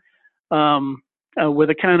film, with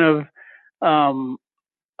a kind of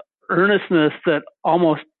earnestness that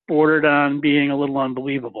almost bordered on being a little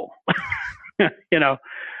unbelievable. I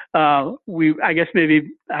guess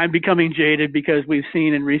maybe I'm becoming jaded because we've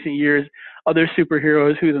seen in recent years other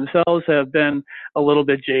superheroes who themselves have been a little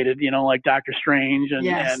bit jaded, like Doctor Strange and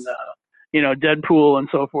Deadpool and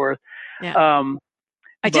so forth. Yeah.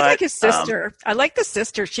 I did like his sister. I like the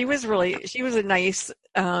sister. She was a nice,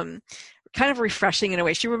 kind of refreshing in a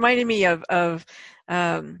way. She reminded me of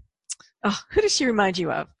who does she remind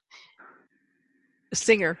you of? A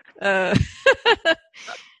singer. Oh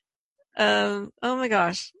my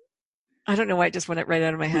gosh. I don't know why it just went right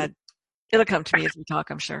out of my head. It'll come to me as we talk,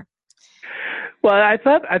 I'm sure. Well, I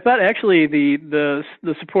thought actually the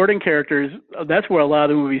supporting characters, that's where a lot of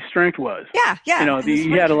the movie's strength was. Yeah.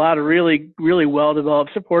 You had a lot of really, really well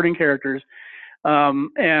developed supporting characters, and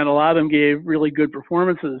a lot of them gave really good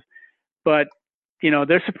performances. But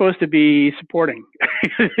they're supposed to be supporting.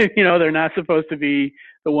 They're not supposed to be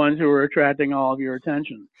the ones who are attracting all of your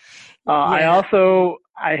attention. I have to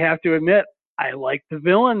admit, I liked the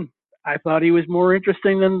villain. I thought he was more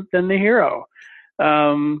interesting than the hero.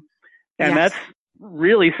 That's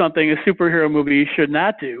really something a superhero movie should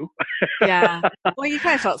not do. Yeah. Well, you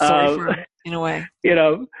kind of felt sorry for him in a way.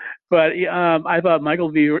 But I thought Michael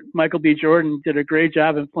B. Jordan did a great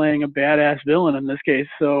job in playing a badass villain in this case.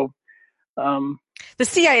 So the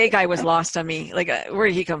CIA guy was lost on me. Like, where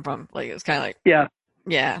did he come from? Like, it was kind of like yeah.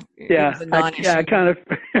 It was a non-issue.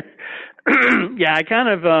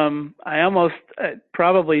 I almost it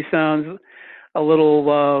probably sounds a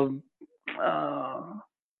little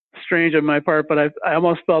strange on my part, but I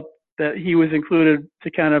almost felt that he was included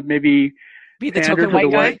to kind of maybe be the token white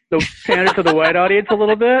guy, pander to the white audience a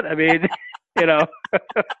little bit. I mean,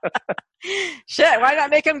 shit, why not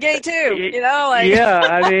make him gay too? Yeah,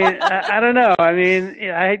 I mean, I don't know. I mean,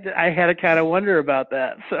 I had to kind of wonder about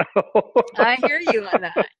that. So I hear you on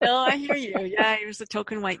that. No, I hear you. Yeah, he was the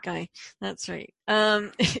token white guy. That's right.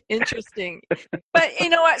 Interesting. But you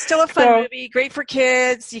know what? Still a fun movie. Great for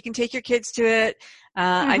kids. You can take your kids to it.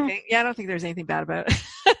 I think. Yeah, I don't think there's anything bad about it.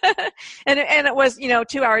 and it was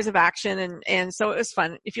 2 hours of action and so it was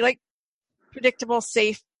fun. If you like predictable,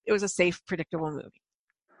 safe, it was a safe, predictable movie.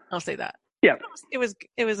 I'll say that. Yeah. It was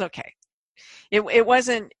okay. It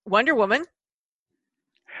wasn't Wonder Woman.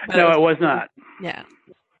 No, it was not. Yeah.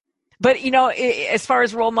 But, as far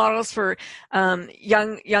as role models for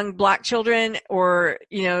young Black children or,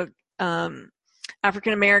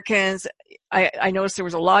 African Americans, I noticed there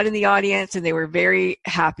was a lot in the audience and they were very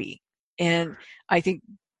happy. And I think,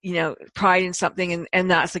 pride in something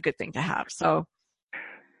and that's a good thing to have. So.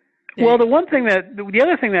 Well, the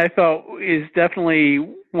other thing that I felt is definitely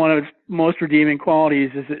one of its most redeeming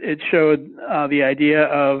qualities is it showed the idea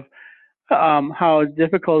of how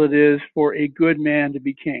difficult it is for a good man to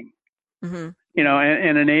be king. Mm-hmm. You know,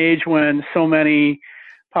 in an age when so many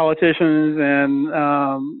politicians and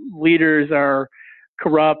leaders are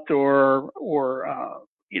corrupt or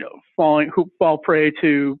you know, who fall prey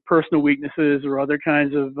to personal weaknesses or other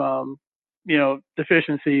kinds of you know,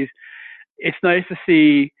 deficiencies. It's nice to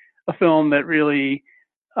see a film that really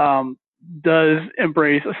does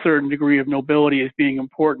embrace a certain degree of nobility as being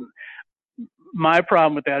important. My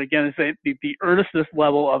problem with that, again, is that the earnestness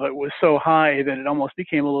level of it was so high that it almost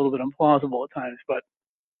became a little bit implausible at times. But,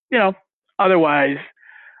 you know, otherwise,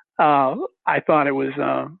 I thought it was,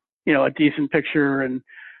 you know, a decent picture and,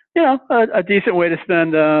 you know, a decent way to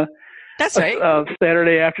spend That's right. a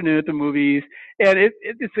Saturday afternoon at the movies. And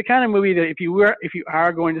it's the kind of movie that if you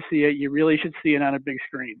are going to see it, you really should see it on a big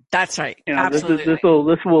screen. That's right. You know, Absolutely. this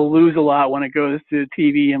will lose a lot when it goes to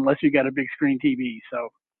TV unless you got a big screen TV. So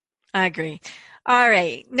I agree. All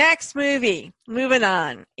right. Next movie. Moving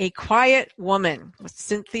on. A Quiet Woman with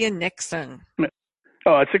Cynthia Nixon.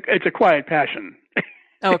 oh, it's a Quiet Passion.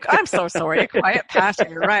 Oh, I'm so sorry. A Quiet Passion.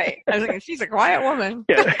 You're right. I was like, she's a quiet woman.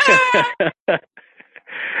 Yeah.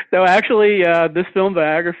 No, actually, this film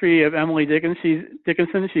biography of Emily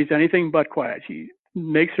Dickinson, she's anything but quiet. She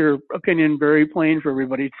makes her opinion very plain for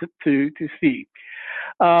everybody to see.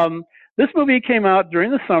 This movie came out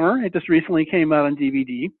during the summer. It just recently came out on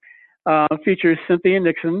DVD. Features Cynthia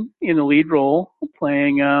Nixon in the lead role,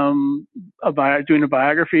 playing doing a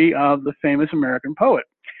biography of the famous American poet.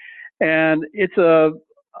 And it's a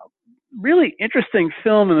really interesting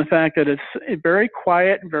film in the fact that it's very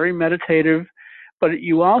quiet and very meditative, but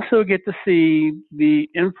you also get to see the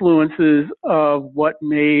influences of what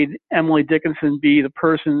made Emily Dickinson be the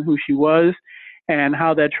person who she was and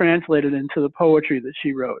how that translated into the poetry that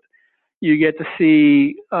she wrote. You get to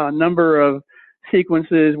see a number of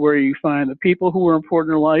sequences where you find the people who were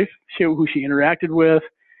important in her life, who she interacted with.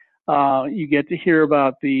 You get to hear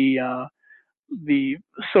about the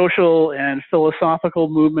social and philosophical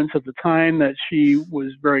movements of the time that she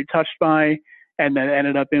was very touched by, and that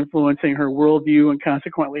ended up influencing her worldview and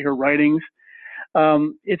consequently her writings.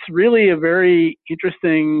 It's really a very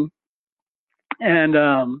interesting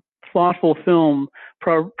and thoughtful film,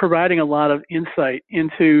 providing a lot of insight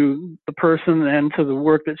into the person and to the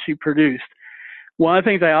work that she produced. One of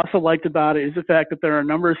the things I also liked about it is the fact that there are a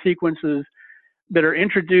number of sequences that are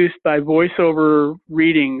introduced by voiceover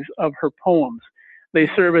readings of her poems. They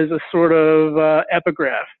serve as a sort of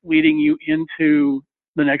epigraph, leading you into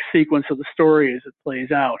the next sequence of the story as it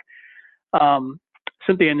plays out.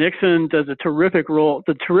 Cynthia Nixon does a terrific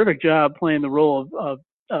job playing the role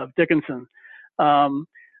of Dickinson.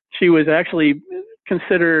 She was actually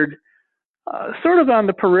considered sort of on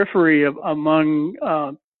the periphery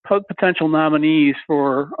among potential nominees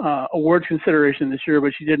for awards consideration this year,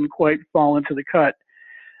 but she didn't quite fall into the cut.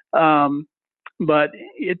 But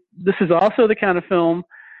this is also the kind of film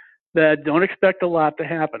that don't expect a lot to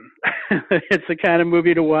happen. It's the kind of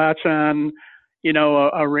movie to watch on, you know,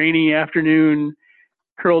 a rainy afternoon,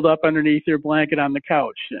 curled up underneath your blanket on the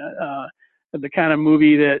couch. The kind of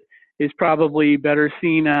movie that is probably better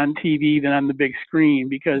seen on TV than on the big screen,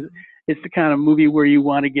 because it's the kind of movie where you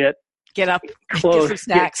want to get up, close, get some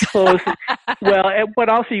snacks. get close. Well, but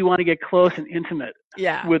also you want to get close and intimate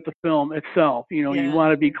with the film itself. You know, you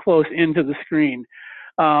want to be close into the screen,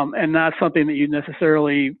 and not something that you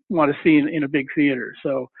necessarily want to see in a big theater.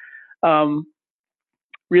 So,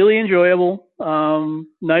 really enjoyable.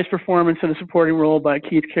 Nice performance in a supporting role by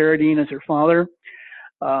Keith Carradine as her father.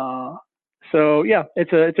 So yeah,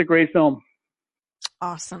 it's a great film.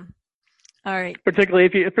 Awesome. All right. Particularly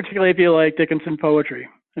if you like Dickinson poetry.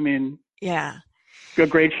 I mean, yeah, a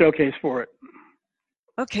great showcase for it.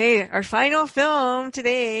 Okay, our final film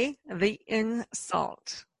today, The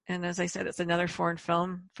Insult. And as I said, it's another foreign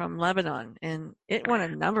film from Lebanon, and it won a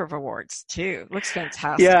number of awards too. Looks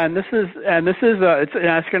fantastic. Yeah, and this is it's an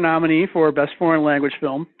Oscar nominee for Best Foreign Language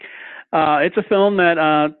Film. It's a film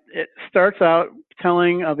that it starts out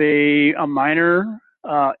telling of a minor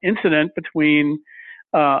incident between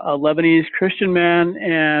a Lebanese Christian man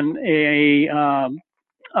and a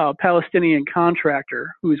Palestinian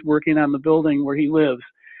contractor who's working on the building where he lives,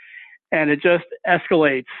 and it just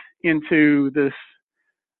escalates into this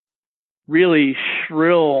really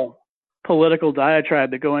shrill political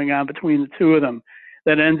diatribe that's going on between the two of them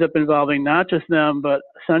that ends up involving not just them, but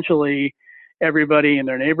essentially everybody in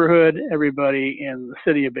their neighborhood, everybody in the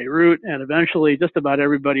city of Beirut, and eventually just about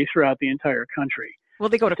everybody throughout the entire country. Well,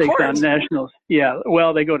 they go to court. On nationals. Yeah,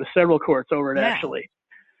 well, they go to several courts over it, actually.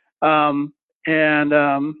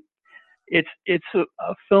 It's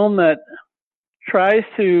a film that tries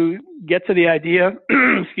to get to the idea,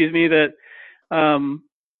 excuse me, that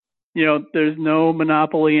there's no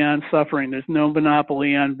monopoly on suffering. There's no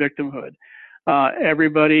monopoly on victimhood.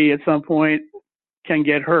 Everybody at some point can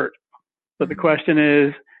get hurt. But the question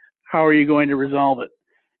is, how are you going to resolve it?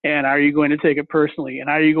 And are you going to take it personally? And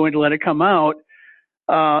are you going to let it come out?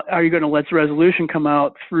 Are you going to let the resolution come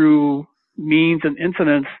out through means and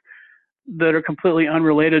incidents that are completely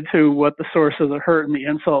unrelated to what the source of the hurt and the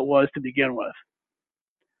insult was to begin with?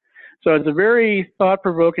 So it's a very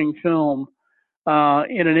thought-provoking film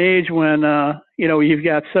in an age when, you've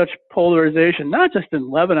got such polarization, not just in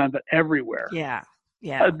Lebanon, but everywhere. Yeah.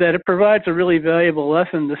 That it provides a really valuable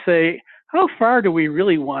lesson to say, how far do we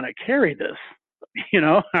really want to carry this?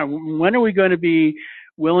 When are we going to be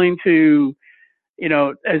willing to,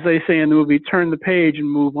 as they say in the movie, turn the page and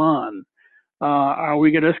move on? Are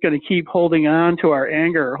we just going to keep holding on to our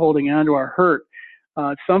anger or holding on to our hurt?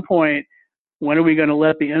 At some point, when are we going to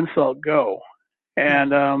let the insult go?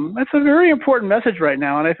 And that's a very important message right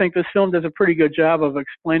now. And I think this film does a pretty good job of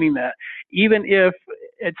explaining that, even if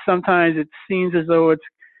sometimes it seems as though it's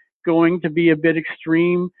going to be a bit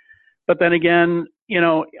extreme. But then again,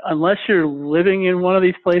 unless you're living in one of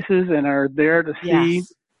these places and are there to see,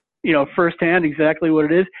 firsthand exactly what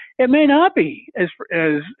it is, it may not be as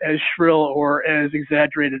shrill or as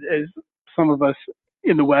exaggerated as some of us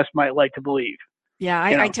in the West might like to believe. Yeah,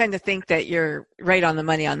 I tend to think that you're right on the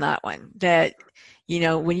money on that one. That,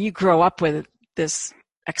 when you grow up with this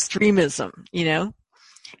extremism, and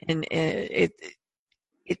it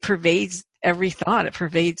pervades every thought. It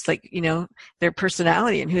pervades their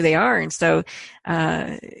personality and who they are. And so,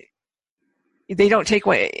 they don't take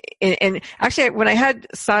away. And actually, when I had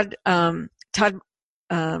Todd on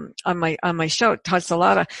my show, Todd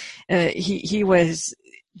Salata, he was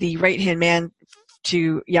the right-hand man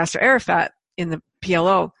to Yasser Arafat in the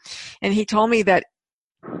PLO, and he told me that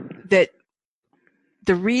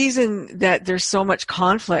the reason that there's so much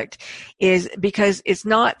conflict is because it's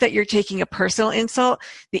not that you're taking a personal insult.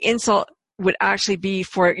 The insult would actually be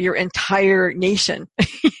for your entire nation.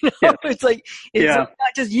 Yes. It's not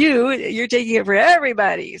just you're taking it for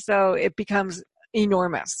everybody. So it becomes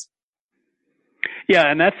enormous. Yeah.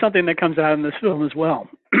 And that's something that comes out in this film as well.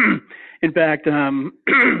 In fact,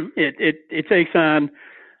 it takes on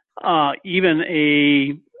even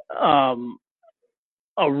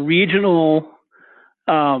a regional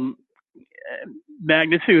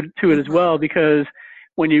magnitude to it as well, because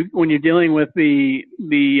when you're dealing with the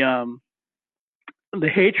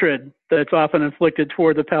hatred that's often inflicted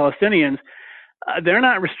toward the Palestinians, they're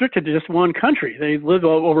not restricted to just one country. They live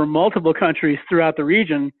over multiple countries throughout the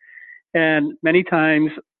region, and many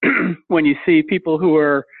times when you see people who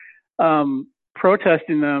are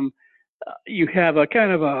protesting them, you have a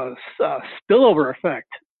kind of a spillover effect,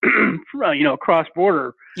 cross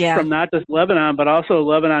border from not just Lebanon, but also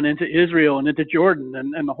Lebanon into Israel and into Jordan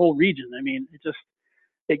and the whole region. I mean,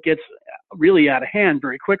 it gets really out of hand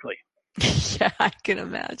very quickly. Yeah, I can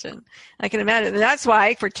imagine. And that's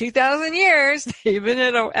why for 2,000 years, they've been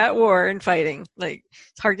at war and fighting.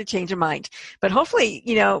 It's hard to change a mind. But hopefully,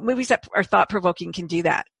 movies that are thought-provoking can do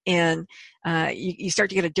that. And you start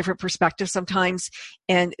to get a different perspective sometimes.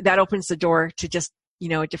 And that opens the door to just,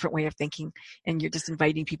 a different way of thinking. And you're just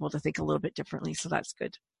inviting people to think a little bit differently. So that's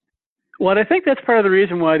good. Well, I think that's part of the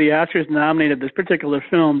reason why the Oscars nominated this particular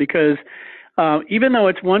film, because even though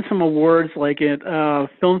it's won some awards like at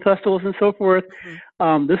film festivals and so forth,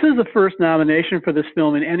 this is the first nomination for this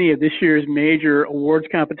film in any of this year's major awards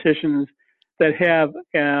competitions that have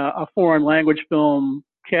a foreign language film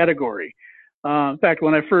category. In fact,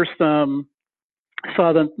 when I first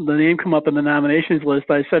saw the name come up in the nominations list,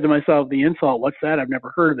 I said to myself, the insult, what's that? I've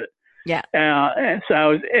never heard of it. Yeah. And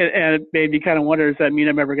it made me kind of wonder, does that mean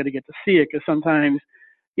I'm ever going to get to see it? Because sometimes,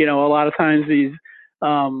 a lot of times these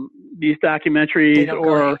documentaries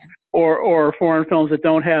or foreign films that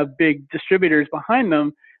don't have big distributors behind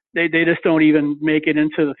them, they just don't even make it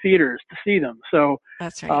into the theaters to see them. So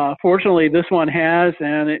that's right. Fortunately, this one has,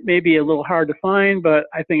 and it may be a little hard to find, but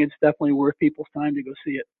I think it's definitely worth people's time to go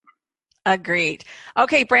see it. Agreed.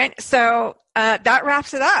 Okay, Brent. So that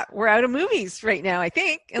wraps it up. We're out of movies right now, I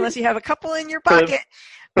think, unless you have a couple in your pocket.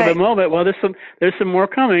 For the moment, well, there's some more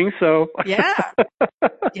coming. So yeah,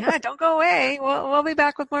 don't go away. We'll be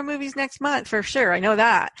back with more movies next month for sure. I know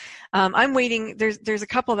that. I'm waiting. There's a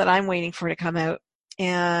couple that I'm waiting for to come out,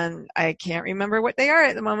 and I can't remember what they are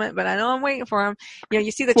at the moment, but I know I'm waiting for them.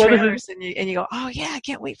 You see the trailers and you go, oh yeah, I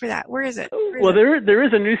can't wait for that. Where is it? There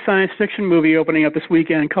is a new science fiction movie opening up this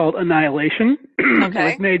weekend called Annihilation.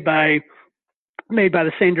 Okay. It was made by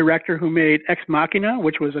the same director who made Ex Machina,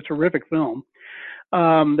 which was a terrific film.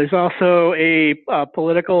 There's also a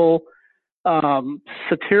political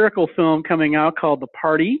satirical film coming out called The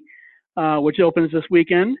Party, which opens this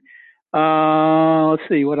weekend. Let's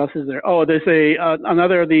see, what else is there? Oh, there's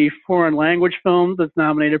another of the foreign language film that's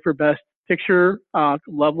nominated for Best Picture,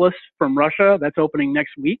 Loveless from Russia. That's opening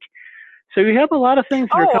next week. So you have a lot of things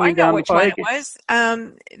that are coming down the pike. Oh, I know which one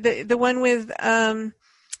it was. The one with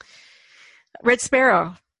Red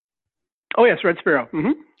Sparrow. Oh, yes, Red Sparrow.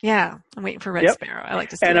 Mm-hmm. Yeah, I'm waiting for Red Sparrow. I like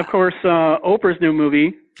to see and that. of course, Oprah's new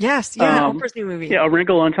movie. Yes, Oprah's new movie. Yeah, A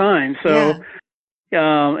Wrinkle in Time. So,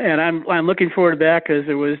 and I'm looking forward to that because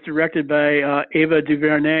it was directed by Ava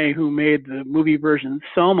DuVernay, who made the movie version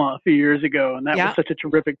Selma a few years ago, and that was such a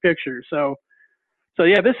terrific picture. So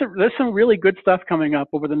yeah, there's some really good stuff coming up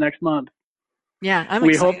over the next month. Yeah, I'm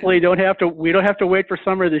excited. Hopefully don't have to wait for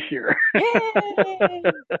summer this year. Yay!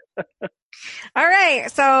 All right,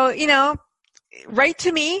 so write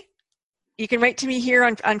to me. You can write to me here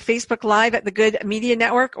on Facebook Live at the Good Media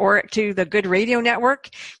Network or to the Good Radio Network.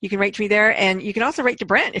 You can write to me there, and you can also write to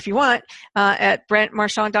Brent if you want at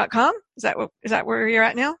BrentMarchant.com. Is that where you're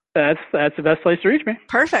at now? That's the best place to reach me.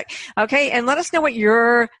 Perfect. Okay, and let us know what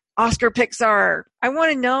your Oscar picks are. I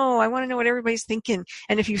want to know what everybody's thinking.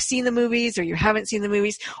 And if you've seen the movies or you haven't seen the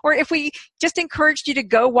movies, or if we just encouraged you to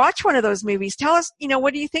go watch one of those movies, tell us,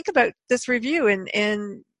 what do you think about this review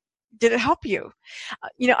and did it help you?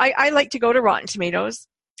 I like to go to Rotten Tomatoes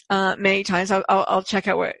many times. I'll check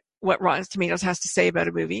out what Rotten Tomatoes has to say about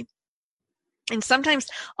a movie. And sometimes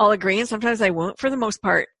I'll agree and sometimes I won't. For the most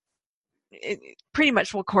part, it pretty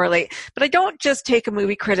much will correlate. But I don't just take a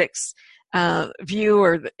movie critic's view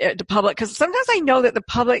or the public, because sometimes I know that the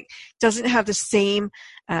public doesn't have the same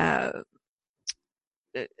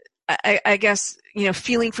I guess,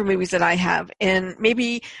 feeling for movies that I have. And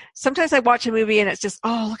maybe sometimes I watch a movie and it's just,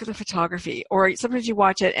 oh, look at the photography. Or sometimes you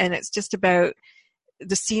watch it and it's just about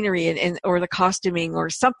the scenery and or the costuming or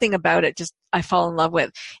something about it just I fall in love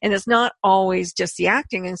with. And it's not always just the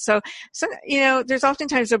acting. And so there's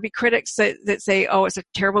oftentimes there'll be critics that say, oh, it's a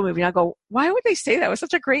terrible movie. And I'll go, why would they say that? It was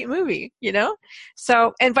such a great movie,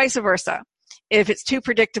 So, and vice versa. If it's too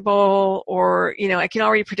predictable or, I can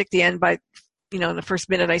already predict the end by in the first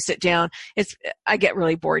minute I sit down, I get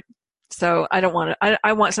really bored. So I don't want to,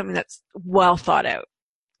 I want something that's well thought out.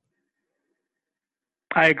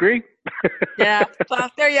 I agree. Yeah. Well,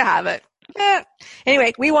 there you have it. Yeah.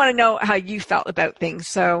 Anyway, we want to know how you felt about things.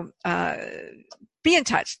 So, be in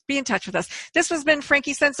touch. Be in touch with us. This has been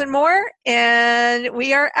FrankieSense and More, and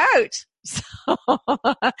we are out. So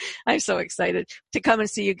I'm so excited to come and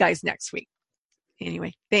see you guys next week.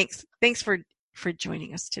 Anyway, thanks. Thanks for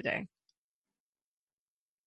joining us today.